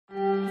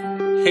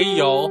Hey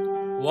y'all,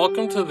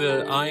 welcome to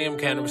the I Am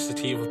Cannabis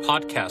Sativa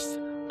podcast.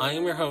 I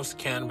am your host,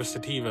 Cannabis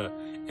Sativa.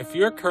 If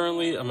you're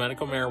currently a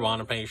medical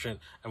marijuana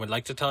patient and would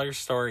like to tell your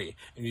story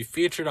and be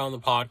featured on the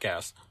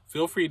podcast,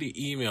 feel free to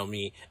email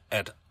me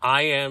at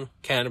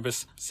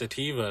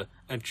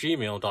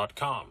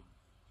iamcannabissativa@gmail.com.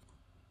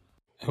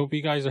 I hope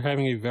you guys are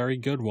having a very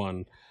good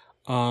one.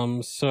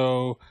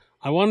 So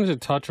I wanted to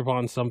touch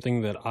upon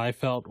something that I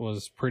felt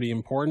was pretty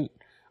important.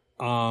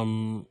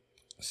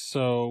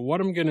 So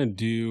what I'm gonna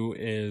do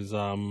is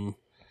I'm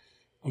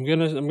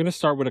gonna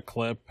start with a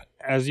clip.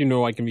 As you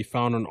know, I can be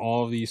found on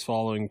all of these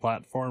following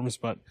platforms,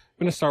 but I'm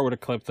gonna start with a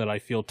clip that I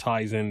feel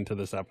ties into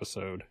this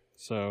episode.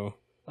 So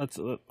let's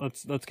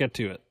get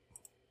to it.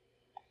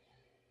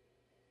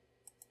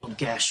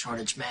 Gas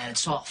shortage, man,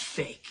 it's all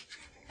fake.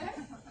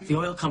 The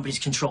oil companies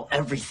control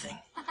everything.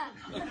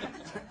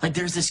 Like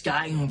there's this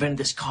guy who invented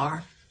this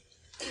car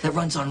that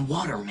runs on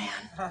water, man.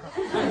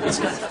 It's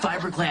got a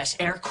fiberglass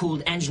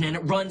air-cooled engine and it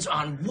runs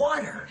on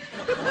water.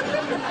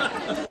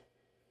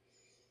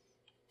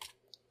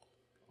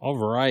 All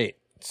right.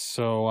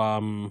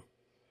 So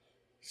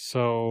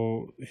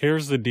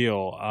here's the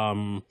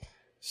deal.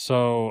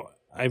 So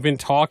I've been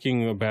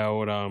talking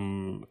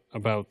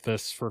about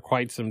this for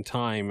quite some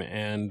time,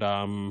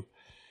 and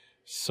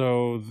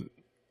so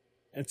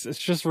it's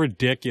just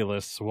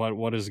ridiculous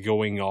what is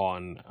going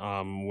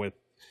on with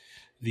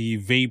the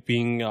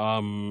vaping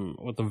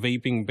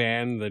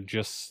ban that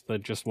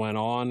just went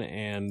on,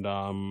 and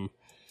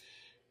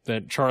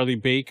that Charlie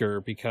Baker,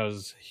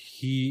 because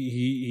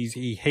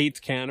he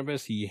hates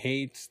cannabis, he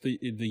hates the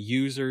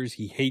users,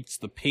 he hates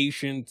the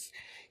patients,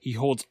 he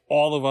holds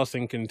all of us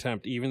in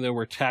contempt, even though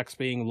we're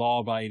tax-paying,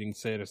 law-abiding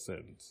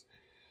citizens.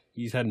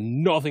 He's had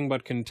nothing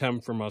but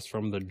contempt from us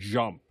from the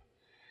jump.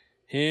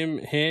 Him,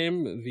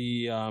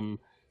 the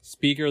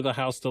Speaker of the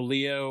House,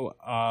 DeLeo,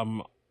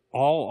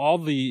 all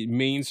the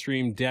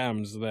mainstream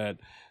Dems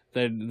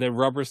that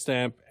rubber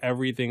stamp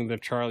everything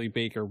that Charlie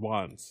Baker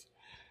wants.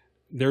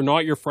 They're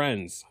not your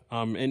friends,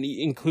 and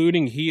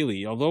including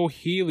Healy. Although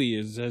Healy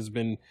has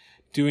been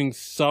doing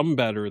some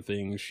better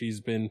things, she's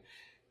been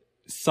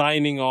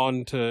signing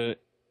on to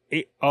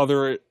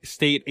other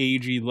state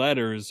AG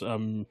letters,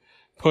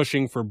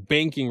 pushing for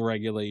banking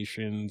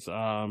regulations.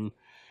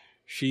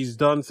 She's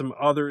done some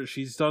other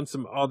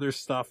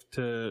stuff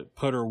to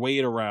put her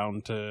weight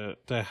around to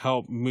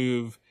help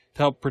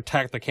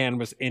protect the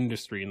cannabis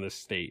industry in this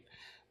state.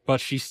 But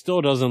she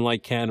still doesn't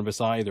like cannabis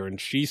either, and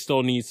she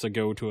still needs to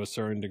go to a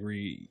certain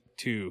degree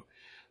too.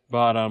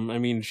 But I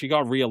mean, she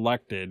got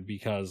reelected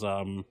because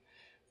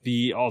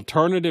the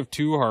alternative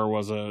to her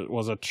was a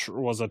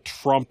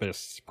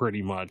Trumpist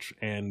pretty much,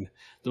 and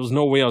there was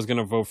no way I was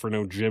gonna vote for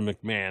no Jim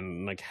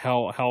McMahon. Like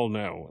hell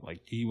no.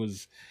 Like he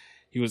was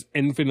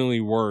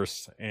infinitely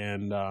worse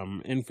and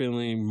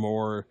infinitely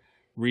more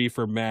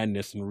reefer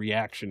madness and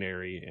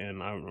reactionary,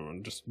 and I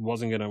just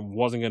wasn't gonna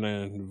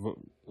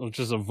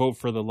just a vote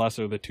for the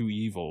lesser of the two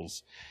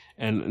evils,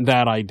 and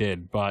that I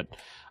did. But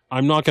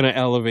I'm not gonna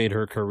elevate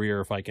her career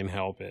if I can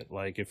help it.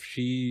 Like if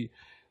she,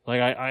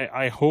 like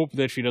I hope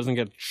that she doesn't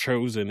get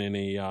chosen in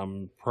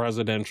a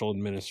presidential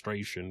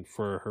administration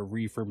for her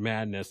reefer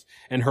madness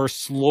and her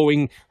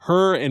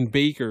and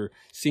Baker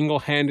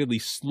single-handedly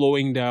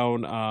slowing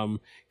down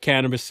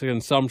cannabis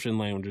consumption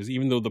lounges,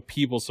 even though the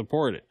people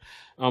support it.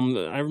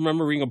 I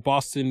remember reading a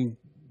Boston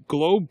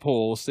Globe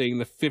poll saying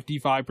that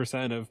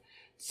 55% of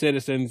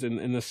citizens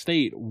in the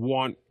state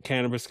want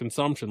cannabis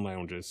consumption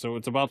lounges. So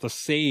it's about the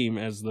same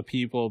as the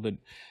people that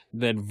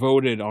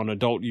voted on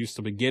adult use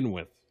to begin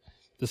with.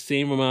 The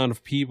same amount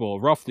of people,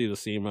 roughly the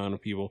same amount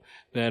of people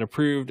that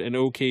approved and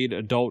okayed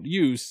adult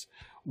use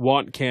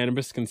want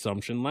cannabis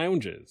consumption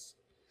lounges.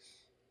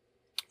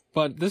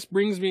 But this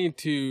brings me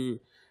to,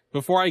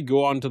 before I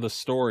go on to the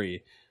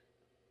story,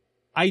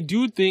 I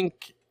do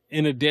think,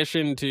 in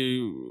addition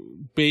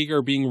to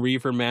Baker being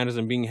reefer madness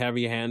and being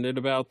heavy-handed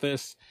about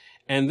this,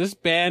 and this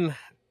ban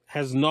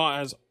has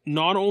not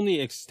only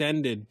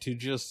extended to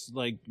just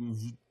like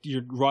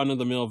your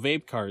run-of-the-mill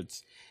vape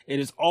carts, it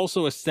is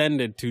also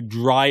extended to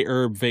dry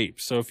herb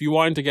vapes. So if you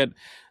wanted to get,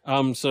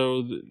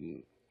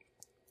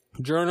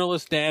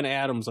 journalist Dan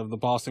Adams of the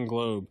Boston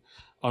Globe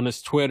on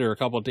his Twitter a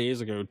couple of days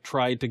ago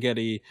tried to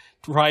go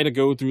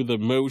through the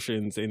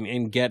motions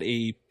and get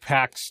a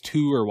PAX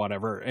 2 or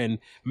whatever, and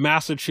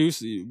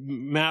Massachusetts,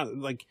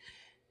 like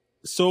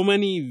so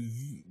many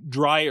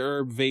dry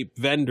herb vape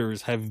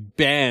vendors have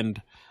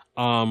banned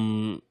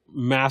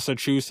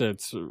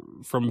Massachusetts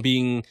from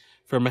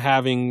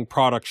having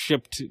products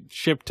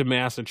shipped to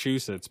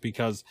Massachusetts,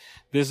 because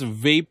this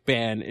vape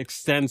ban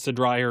extends to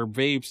dry herb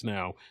vapes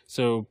now.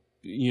 So,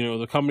 you know,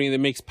 the company that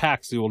makes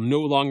PAX, they will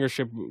no longer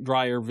ship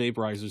dry herb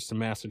vaporizers to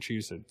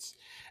Massachusetts.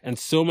 And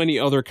so many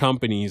other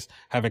companies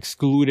have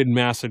excluded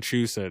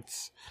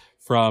Massachusetts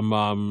from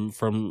a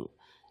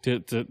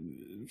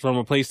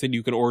place that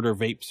you can order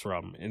vapes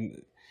from.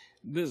 And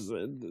this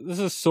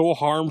is so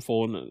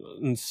harmful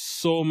in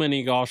so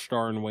many gosh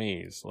darn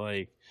ways.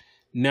 Like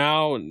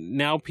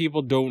now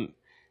people don't,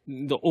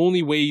 the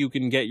only way you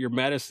can get your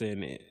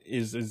medicine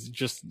is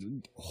just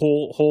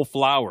whole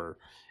flower.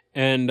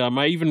 And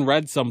I even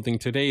read something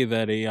today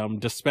that a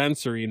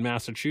dispensary in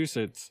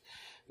Massachusetts,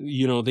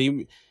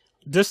 they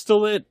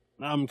distillate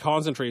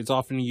concentrate is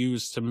often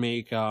used to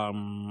make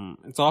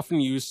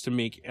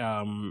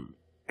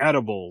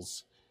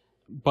edibles,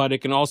 but it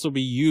can also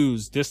be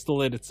used,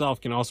 distillate itself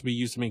can also be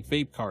used to make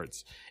vape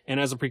carts. And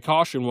as a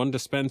precaution, one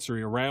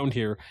dispensary around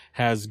here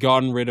has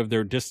gotten rid of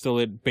their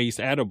distillate based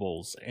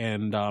edibles,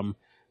 and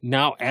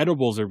now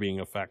edibles are being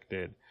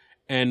affected.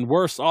 And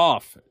worse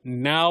off,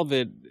 now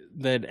that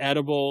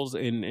edibles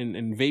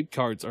and vape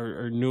carts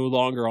are no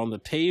longer on the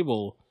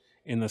table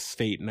in the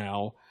state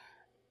now,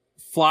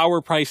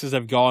 flower prices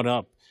have gone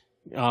up.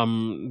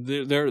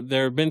 There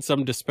have been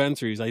some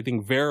dispensaries. I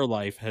think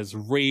Verilife has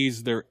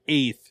raised their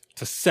eighth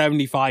to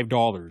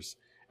 $75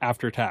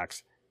 after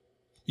tax.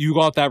 You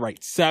got that right,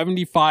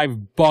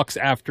 $75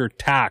 after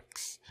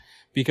tax,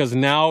 because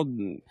now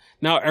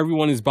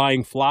everyone is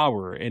buying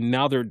flower, and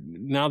now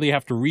they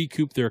have to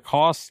recoup their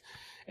costs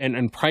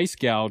and price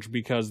gouge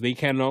because they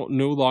can no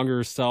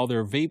longer sell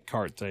their vape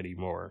carts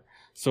anymore.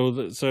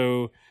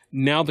 So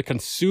now the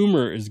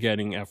consumer is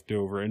getting effed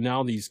over, and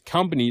now these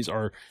companies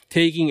are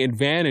taking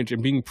advantage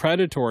and being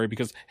predatory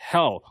because,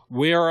 hell,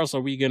 where else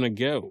are we going to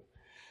go?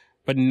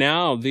 But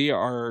now they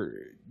are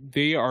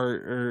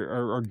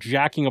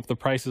jacking up the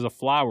prices of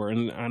flour,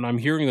 and I'm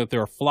hearing that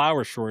there are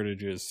flour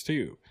shortages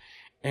too.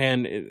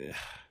 And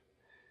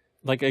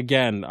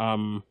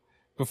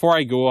before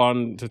I go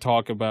on to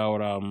talk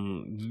about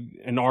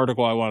an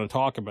article I want to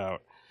talk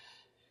about,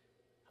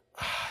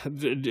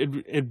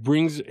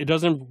 it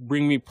doesn't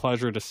bring me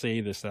pleasure to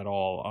say this at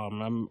all.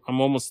 I'm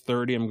almost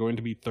 30. I'm going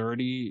to be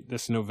 30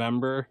 this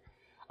November.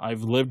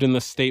 I've lived in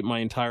this state my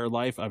entire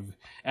life.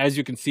 As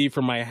you can see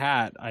from my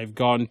hat, I've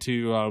gone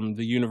to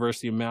the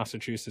University of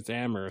Massachusetts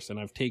Amherst, and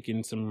I've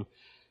taken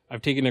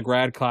a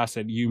grad class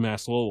at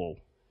UMass Lowell,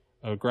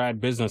 a grad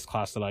business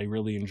class that I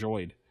really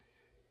enjoyed.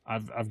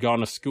 I've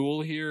gone to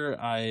school here.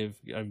 I've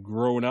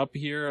grown up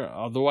here.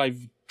 Although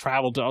I've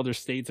traveled to other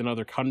states and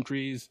other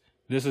countries,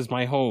 this is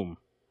my home.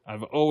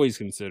 I've always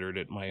considered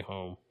it my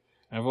home.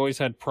 I've always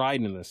had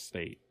pride in this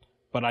state.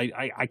 But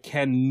I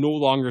can no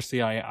longer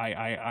say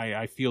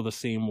I feel the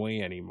same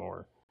way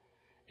anymore.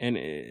 And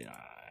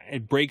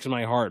it breaks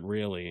my heart,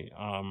 really.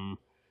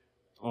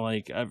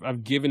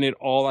 I've given it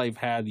all I've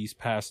had these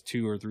past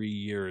 2 or 3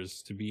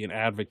 years to be an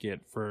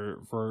advocate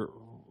for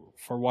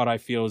what I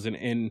feel is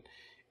an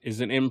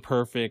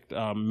imperfect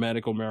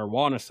medical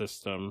marijuana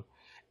system,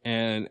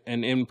 and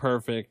an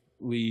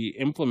imperfectly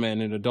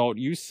implemented adult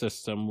use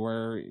system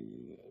where,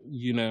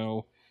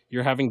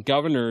 you're having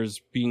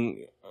governors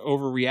being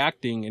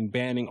overreacting and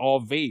banning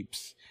all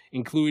vapes,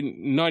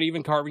 including not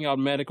even carving out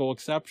medical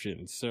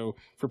exceptions. So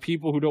for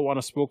people who don't want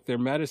to smoke their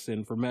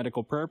medicine for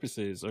medical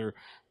purposes or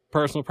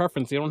personal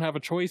preference, they don't have a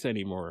choice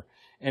anymore.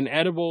 And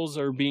edibles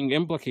are being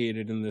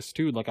implicated in this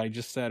too, like I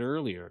just said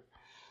earlier.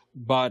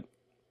 But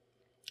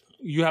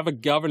you have a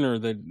governor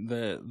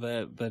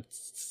that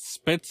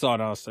spits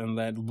on us and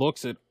that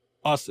looks at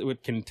us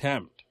with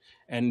contempt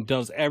and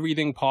does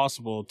everything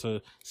possible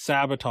to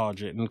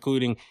sabotage it,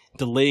 including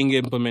delaying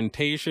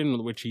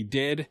implementation, which he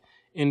did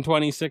in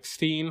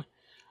 2016,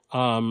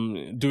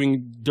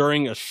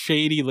 during a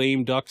shady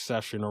lame duck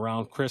session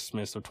around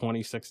Christmas of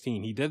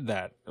 2016. He did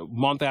that a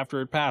month after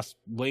it passed.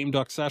 Lame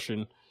duck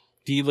session,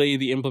 delay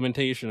the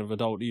implementation of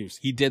adult use.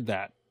 He did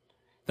that.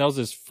 That was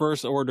his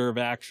first order of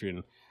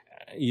action.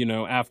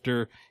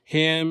 After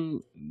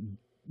him,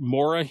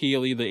 Maura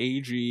Healey, the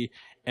AG,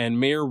 and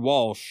Mayor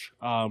Walsh,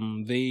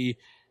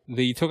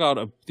 they took out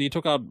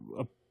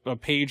a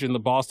page in the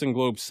Boston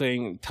Globe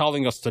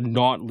telling us to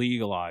not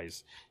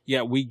legalize.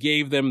 Yet we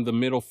gave them the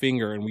middle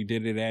finger and we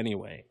did it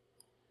anyway.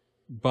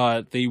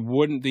 But they're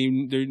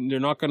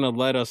not going to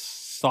let us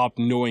stop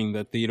knowing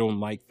that they don't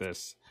like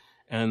this.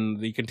 And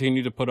they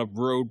continue to put up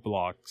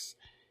roadblocks,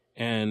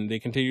 and they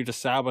continue to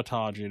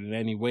sabotage it in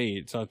any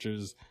way, such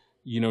as,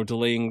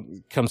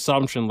 delaying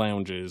consumption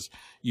lounges,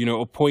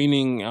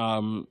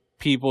 appointing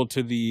people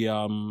to the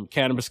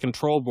Cannabis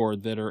Control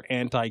Board that are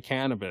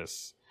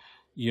anti-cannabis.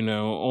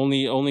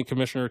 Only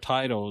Commissioner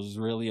Title is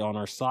really on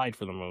our side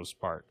for the most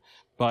part.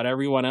 But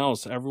everyone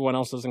else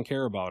doesn't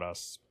care about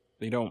us.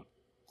 They don't.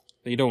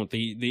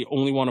 They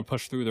only want to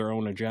push through their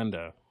own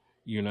agenda.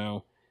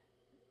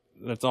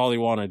 That's all they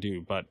want to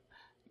do. But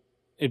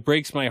it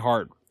breaks my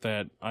heart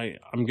that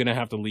I'm gonna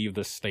have to leave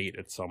this state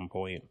at some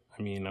point.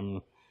 I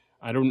mean,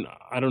 I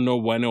don't know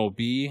when it'll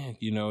be.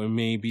 It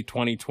may be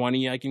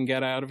 2020 I can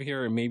get out of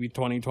here. It may be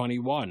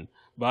 2021.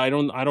 But I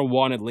don't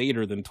want it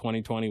later than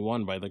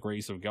 2021 by the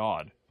grace of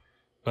God.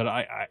 But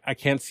I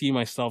can't see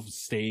myself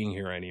staying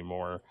here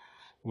anymore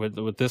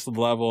with this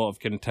level of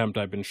contempt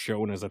I've been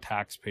shown as a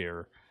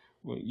taxpayer.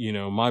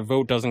 My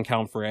vote doesn't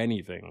count for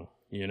anything,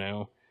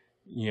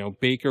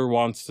 Baker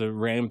wants to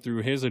ram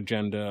through his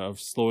agenda of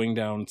slowing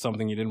down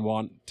something he didn't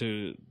want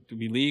to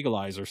be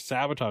legalized, or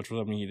sabotage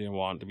something he didn't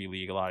want to be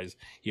legalized.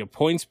 He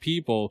appoints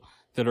people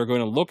that are going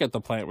to look at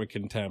the plant with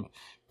contempt,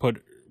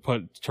 put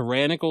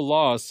tyrannical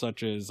laws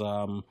such as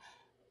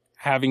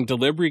having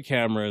delivery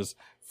cameras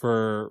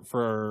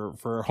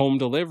for home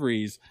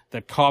deliveries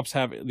that cops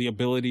have the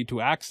ability to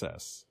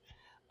access.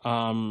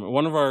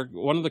 One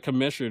of the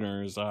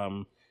commissioners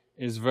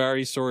is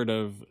very sort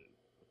of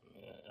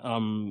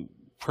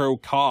pro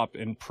cop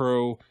and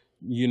pro,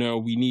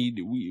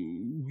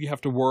 we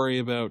have to worry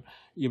about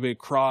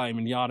crime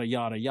and yada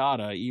yada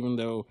yada, even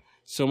though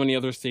so many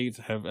other states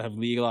have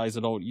legalized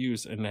adult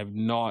use and have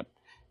not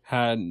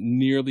had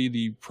nearly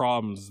the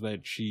problems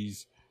that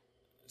she's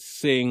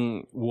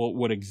saying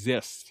would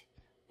exist.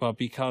 But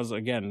because,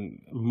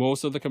 again,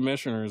 most of the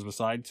commissioners,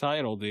 besides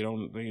title, they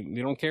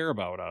don't care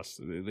about us.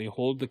 They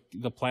hold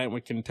the plant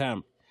with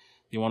contempt.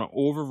 They want to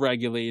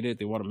over-regulate it.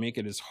 They want to make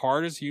it as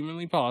hard as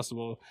humanly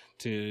possible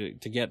to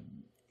get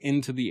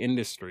into the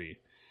industry.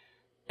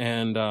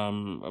 And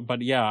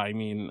but yeah, I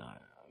mean,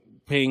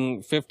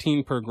 paying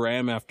 $15 per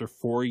gram after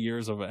 4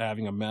 years of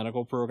having a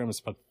medical program is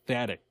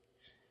pathetic.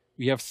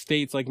 We have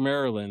states like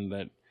Maryland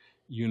that,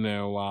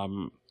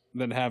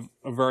 that have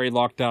a very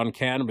locked down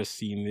cannabis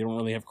scene. They don't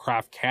really have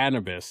craft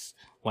cannabis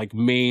like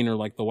Maine or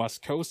like the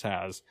West Coast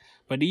has.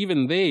 But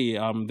even they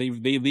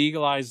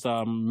legalized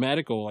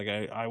medical. Like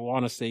I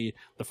want to say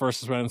the first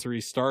dispensary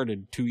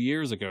started 2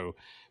 years ago.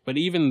 But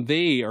even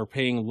they are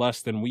paying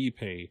less than we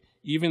pay.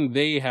 Even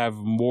they have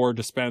more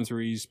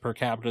dispensaries per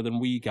capita than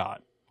we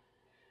got.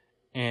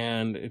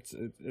 And it's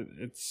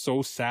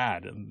so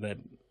sad that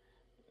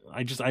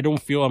I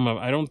don't feel I'm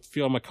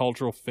a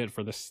cultural fit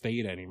for the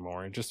state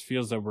anymore. It just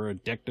feels that we're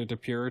addicted to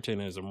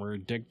Puritanism. We're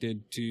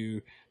addicted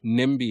to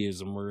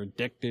NIMBYism. We're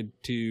addicted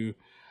to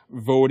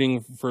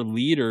voting for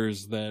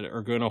leaders that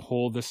are going to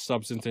hold this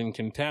substance in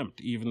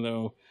contempt, even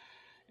though,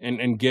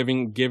 and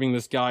giving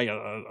this guy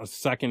a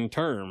second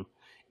term,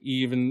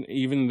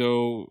 even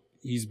though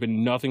he's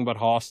been nothing but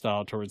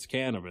hostile towards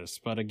cannabis.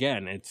 But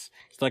again, it's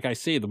like I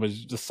say,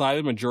 the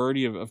silent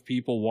majority of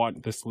people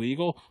want this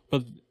legal,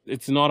 but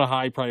it's not a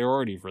high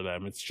priority for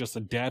them. It's just a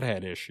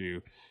deadhead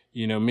issue.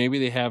 Maybe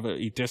they have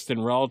a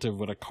distant relative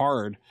with a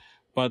card,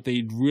 but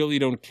they really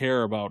don't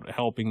care about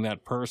helping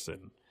that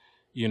person.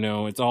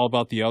 It's all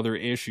about the other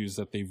issues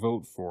that they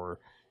vote for,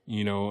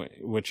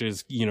 which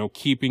is,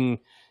 keeping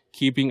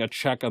a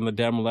check on the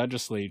Dem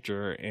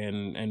legislature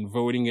and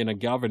voting in a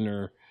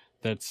governor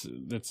that's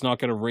not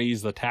going to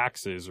raise the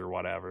taxes or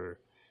whatever.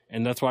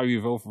 And that's why we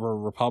vote for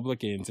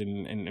Republicans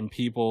and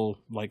people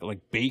like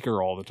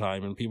Baker all the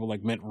time, and people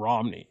like Mitt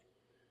Romney.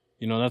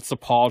 That's the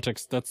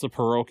politics, that's the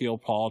parochial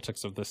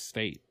politics of this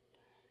state.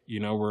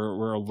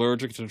 We're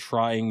allergic to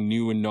trying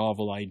new and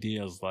novel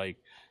ideas like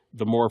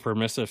the more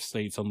permissive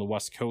states on the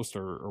West Coast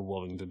are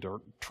willing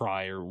to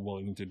try or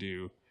willing to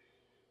do.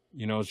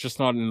 It's just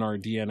not in our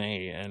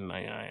DNA. And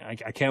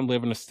I can't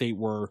live in a state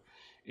where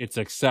it's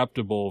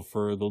acceptable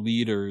for the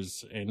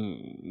leaders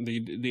and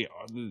they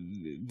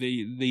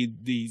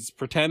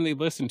pretend they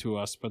listen to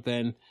us, but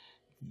then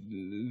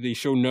they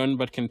show none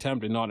but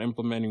contempt and not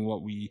implementing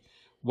what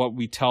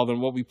we tell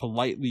them, what we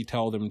politely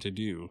tell them to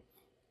do.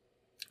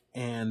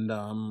 And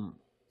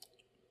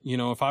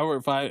if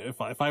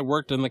I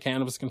worked in the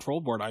Cannabis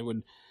Control Board, I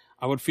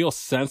would feel a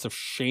sense of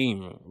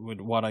shame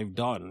with what I've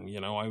done.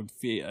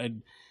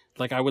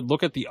 I would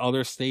look at the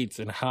other states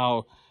and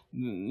how,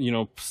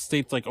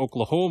 states like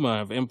Oklahoma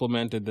have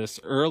implemented this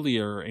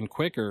earlier and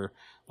quicker.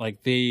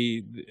 Like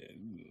they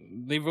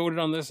voted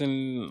on this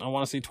in, I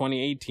want to say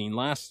 2018,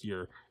 last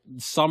year,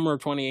 summer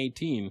of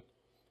 2018.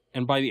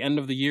 And by the end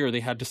of the year,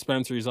 they had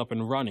dispensaries up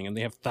and running, and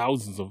they have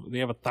 1,000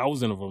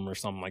 of them or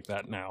something like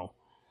that now.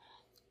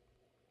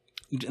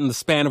 In the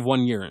span of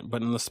 1 year.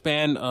 But in the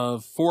span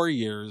of 4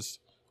 years,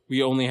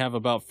 we only have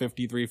about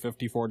 53,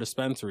 54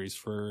 dispensaries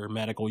for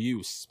medical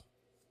use.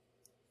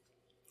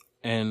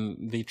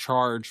 And they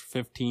charge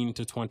 15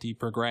 to 20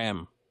 per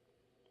gram.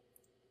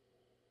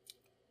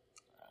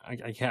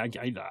 I'm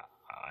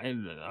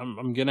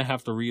gonna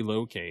have to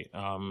relocate.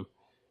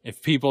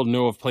 If people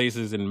know of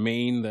places in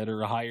Maine that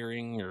are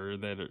hiring, or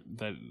that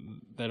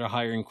are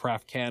hiring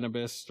craft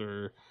cannabis,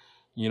 or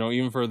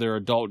even for their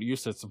adult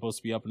use that's supposed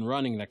to be up and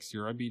running next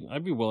year, I'd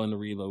be willing to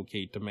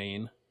relocate to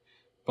Maine.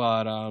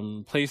 But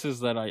places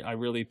that I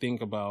really think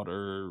about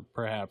are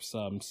perhaps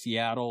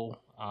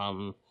Seattle.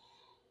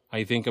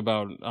 I think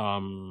about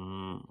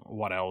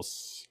what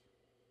else?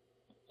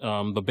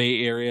 The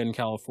Bay Area in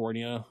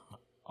California.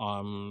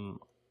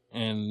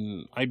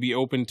 And I'd be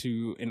open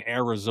to in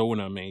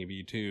Arizona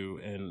maybe too,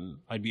 and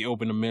I'd be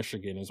open to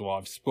Michigan as well.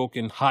 I've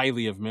spoken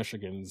highly of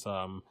Michigan's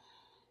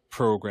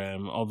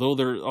program, although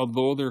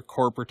they're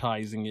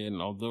corporatizing it,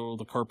 and although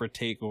the corporate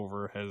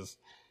takeover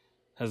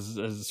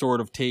has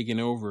sort of taken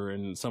over,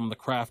 and some of the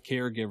craft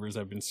caregivers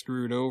have been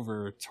screwed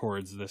over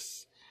towards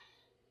this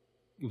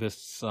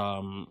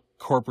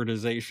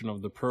corporatization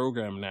of the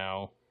program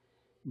now.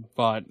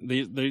 But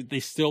they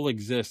still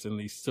exist, and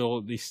they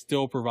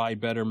still provide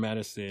better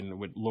medicine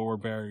with lower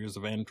barriers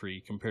of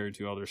entry compared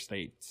to other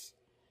states.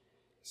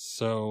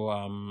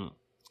 So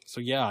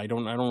yeah, I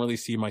don't really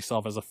see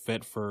myself as a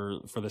fit for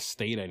the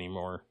state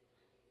anymore.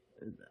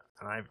 And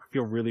I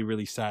feel really,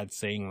 really sad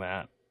saying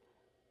that.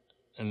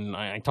 And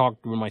I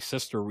talked with my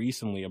sister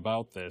recently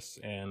about this,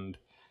 and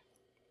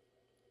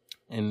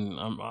And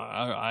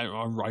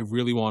I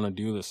really want to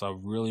do this. I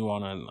really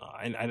want to.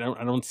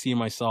 I don't see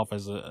myself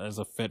as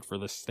a fit for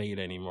the state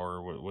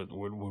anymore with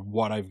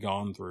what I've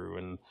gone through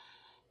and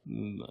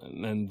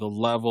the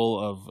level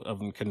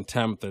of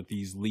contempt that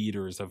these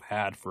leaders have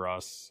had for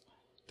us,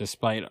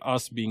 despite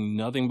us being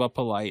nothing but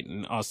polite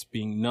and us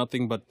being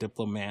nothing but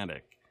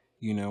diplomatic.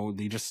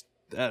 They just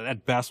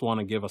at best want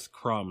to give us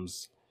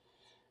crumbs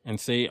and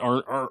say,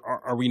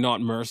 are we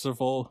not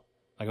merciful?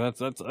 Like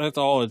that's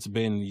all it's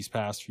been these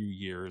past few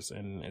years,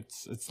 and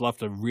it's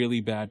left a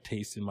really bad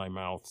taste in my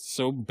mouth.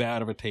 So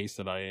bad of a taste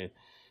that I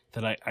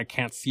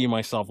can't see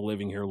myself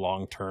living here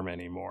long term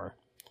anymore.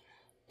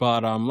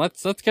 But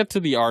let's get to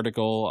the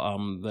article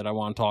that I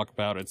want to talk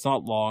about. It's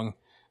not long.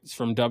 It's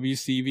from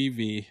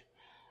WCVV.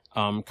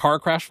 Car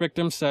crash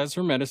victim says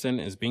her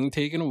medicine is being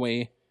taken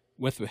away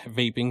with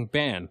vaping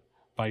ban,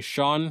 by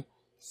Sean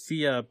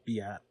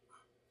Ciabiat.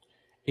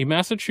 A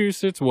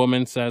Massachusetts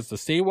woman says the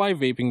statewide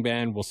vaping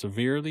ban will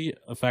severely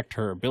affect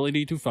her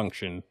ability to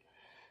function.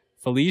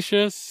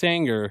 Felicia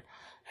Sanger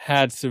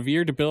had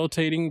severe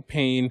debilitating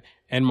pain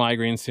and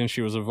migraines since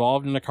she was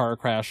involved in a car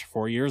crash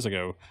 4 years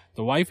ago.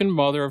 The wife and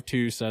mother of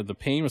two said the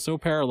pain was so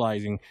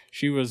paralyzing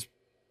she was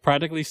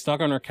practically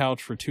stuck on her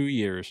couch for 2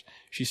 years.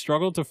 She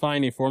struggled to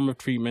find a form of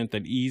treatment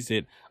that eased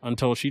it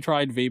until she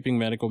tried vaping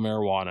medical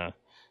marijuana.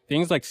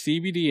 Things like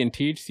CBD and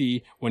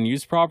THC, when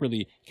used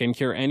properly, can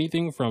cure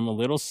anything from a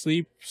little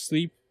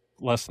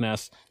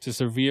sleeplessness to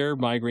severe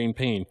migraine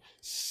pain,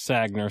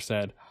 Sagner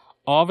said.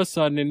 All of a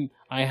sudden,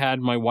 I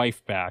had my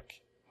wife back.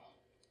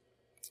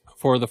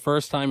 For the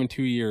first time in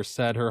 2 years,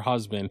 said her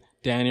husband,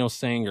 Daniel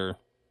Sanger.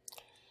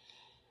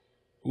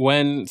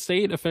 When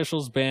state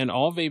officials banned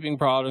all vaping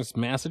products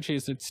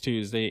Massachusetts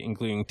Tuesday,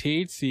 including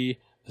THC,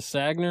 the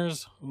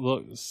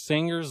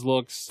Sangers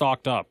look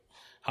stocked up.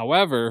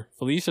 However,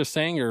 Felicia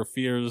Sanger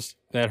fears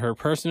that her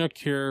personal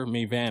cure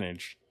may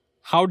vanish.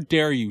 How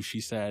dare you, she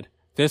said.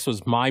 This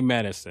was my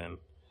medicine.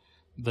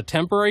 The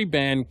temporary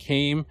ban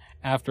came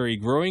after a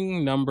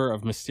growing number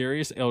of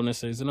mysterious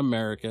illnesses in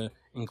America,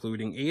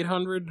 including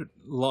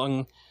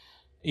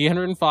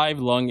 805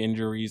 lung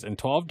injuries and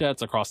 12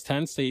 deaths across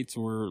 10 states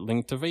were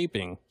linked to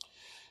vaping.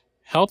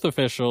 Health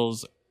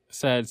officials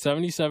said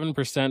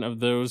 77% of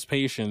those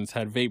patients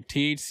had vaped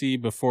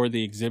THC before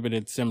they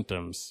exhibited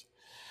symptoms.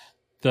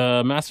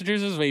 The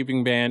Massachusetts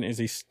vaping ban is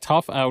a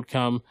tough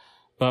outcome,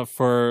 but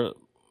for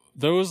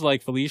those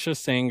like Felicia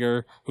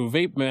Sanger who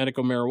vape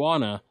medical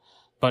marijuana,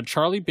 but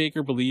Charlie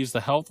Baker believes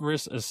the health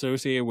risks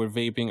associated with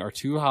vaping are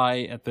too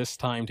high at this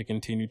time to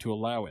continue to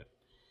allow it.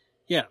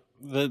 Yeah,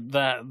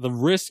 the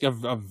risk of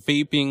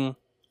vaping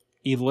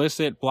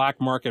illicit black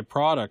market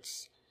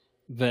products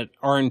that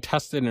aren't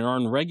tested and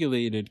aren't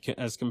regulated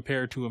as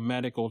compared to a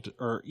medical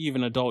or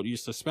even adult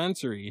use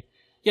dispensary,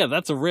 yeah,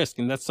 that's a risk,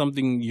 and that's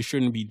something you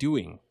shouldn't be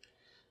doing.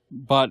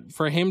 But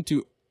for him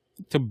to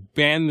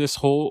ban this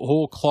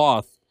whole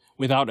cloth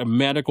without a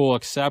medical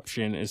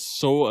exception is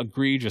so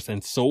egregious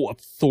and so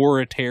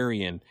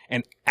authoritarian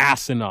and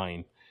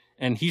asinine,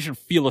 and he should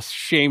feel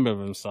ashamed of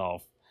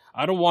himself.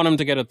 I don't want him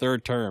to get a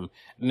third term,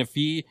 and if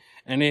he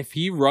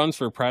runs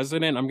for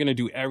president, I'm going to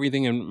do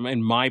everything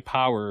in my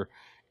power.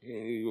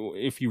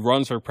 If he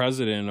runs for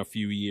president in a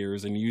few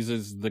years and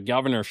uses the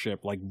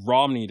governorship like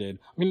Romney did,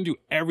 I'm going to do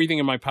everything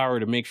in my power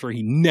to make sure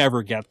he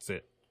never gets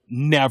it.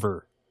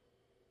 Never.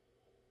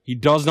 He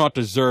does not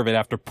deserve it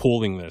after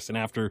pulling this and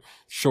after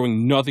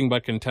showing nothing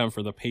but contempt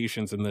for the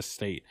patients in this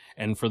state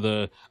and for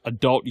the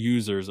adult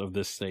users of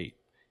this state.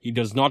 He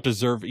does not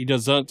deserve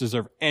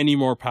any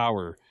more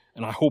power,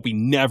 and I hope he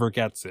never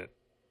gets it.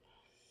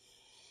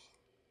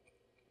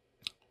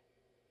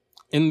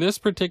 In this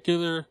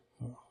particular...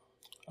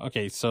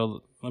 Okay,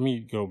 so let me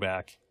go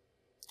back.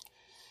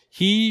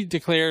 He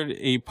declared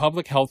a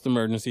public health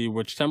emergency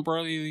which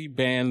temporarily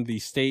banned the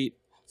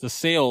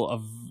sale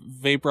of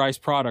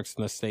vaporized products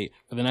in the state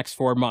for the next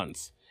 4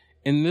 months.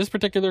 In this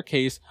particular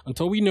case,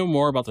 until we know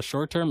more about the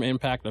short-term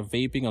impact of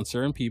vaping on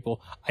certain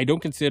people, I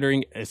don't consider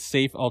it a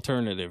safe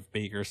alternative,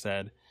 Baker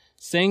said.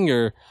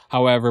 Sanger,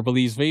 however,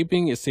 believes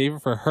vaping is safer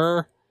for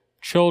her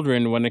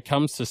children when it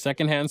comes to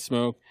secondhand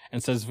smoke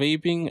and says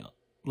vaping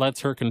lets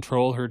her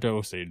control her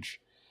dosage.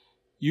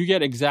 You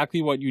get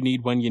exactly what you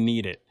need when you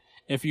need it.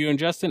 If you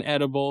ingest an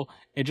edible,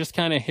 it just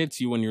kind of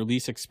hits you when you're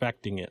least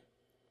expecting it.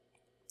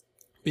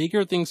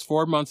 Baker thinks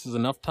 4 months is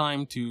enough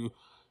time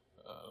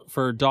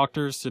for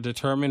doctors to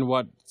determine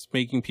what's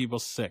making people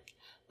sick.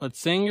 But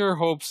Sanger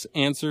hopes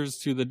answers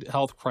to the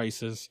health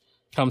crisis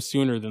come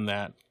sooner than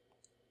that.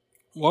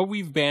 What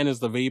we've banned is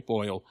the vape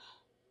oil,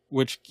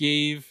 which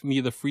gave me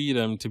the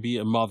freedom to be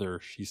a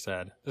mother, she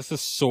said. This is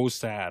so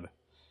sad.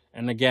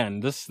 And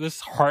again, this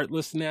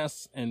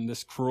heartlessness and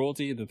this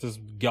cruelty that this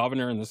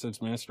governor and this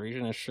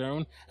administration has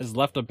shown has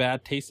left a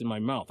bad taste in my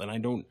mouth. And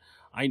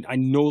I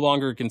no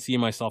longer can see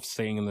myself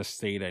staying in this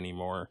state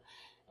anymore.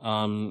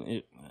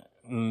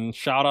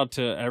 Shout out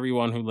to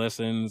everyone who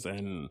listens,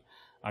 and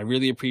I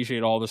really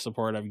appreciate all the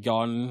support I've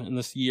gotten in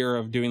this year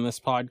of doing this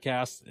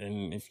podcast.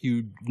 And if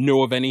you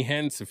know of any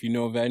hints, if you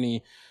know of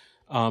any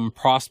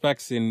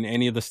prospects in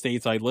any of the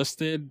states I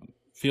listed,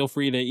 feel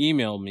free to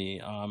email me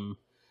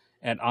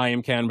at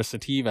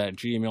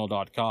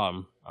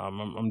iamcannabissativa@gmail.com.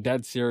 I'm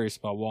dead serious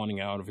about wanting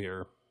out of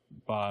here.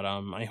 But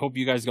I hope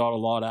you guys got a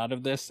lot out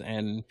of this,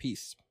 and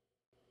peace.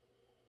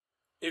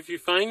 If you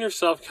find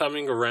yourself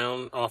coming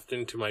around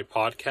often to my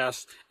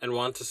podcast and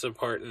want to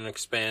support and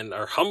expand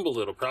our humble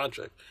little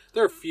project,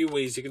 there are a few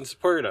ways you can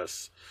support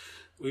us.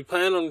 We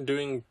plan on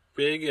doing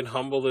big and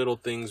humble little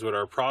things with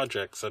our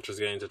project, such as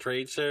getting to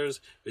trade shows,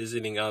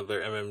 visiting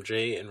other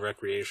MMJ and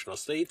recreational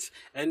states,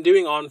 and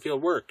doing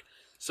on-field work.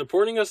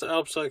 Supporting us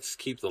helps us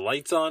keep the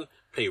lights on,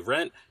 pay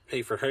rent,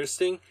 pay for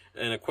hosting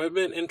and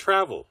equipment, and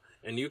travel.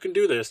 And you can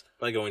do this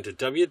by going to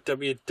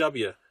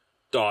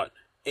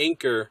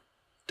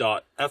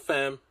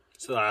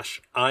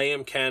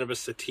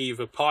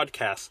www.anchor.fm/IamCannabisSativa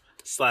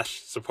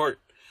podcast/support.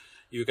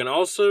 You can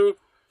also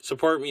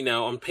support me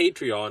now on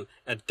Patreon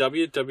at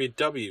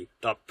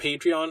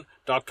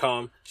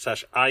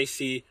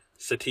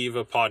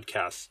www.patreon.com/ICSativa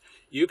podcast.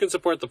 You can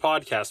support the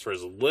podcast for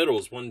as little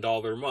as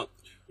 $1 a month.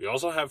 We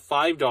also have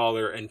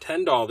 $5 and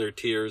 $10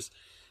 tiers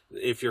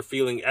if you're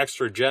feeling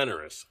extra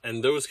generous,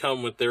 and those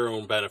come with their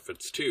own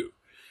benefits too.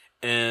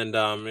 And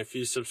if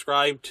you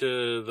subscribe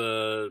to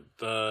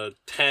the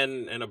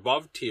 10 and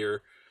above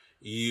tier,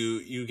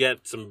 you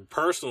get some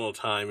personal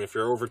time if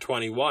you're over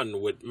 21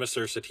 with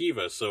Mr.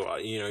 Sativa. So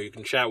you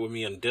can chat with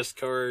me on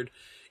Discord.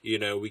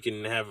 We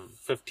can have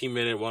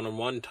 15-minute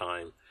one-on-one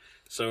time.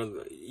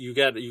 So you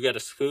get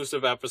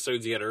exclusive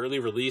episodes, you get early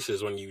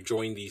releases when you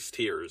join these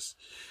tiers.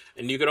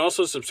 And you can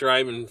also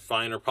subscribe and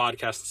find our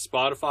podcast on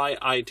Spotify,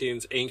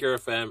 iTunes, Anchor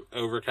FM,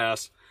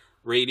 Overcast,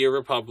 Radio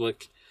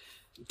Republic,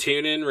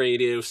 TuneIn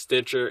Radio,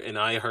 Stitcher, and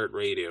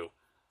iHeartRadio.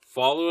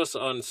 Follow us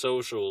on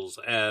socials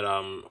at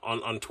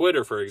on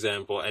Twitter, for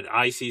example, at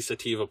IC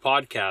Sativa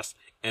Podcast,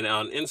 and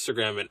on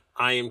Instagram at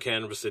I Am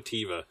Cannabis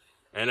Sativa.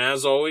 And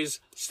as always,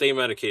 stay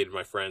medicated,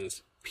 my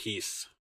friends. Peace.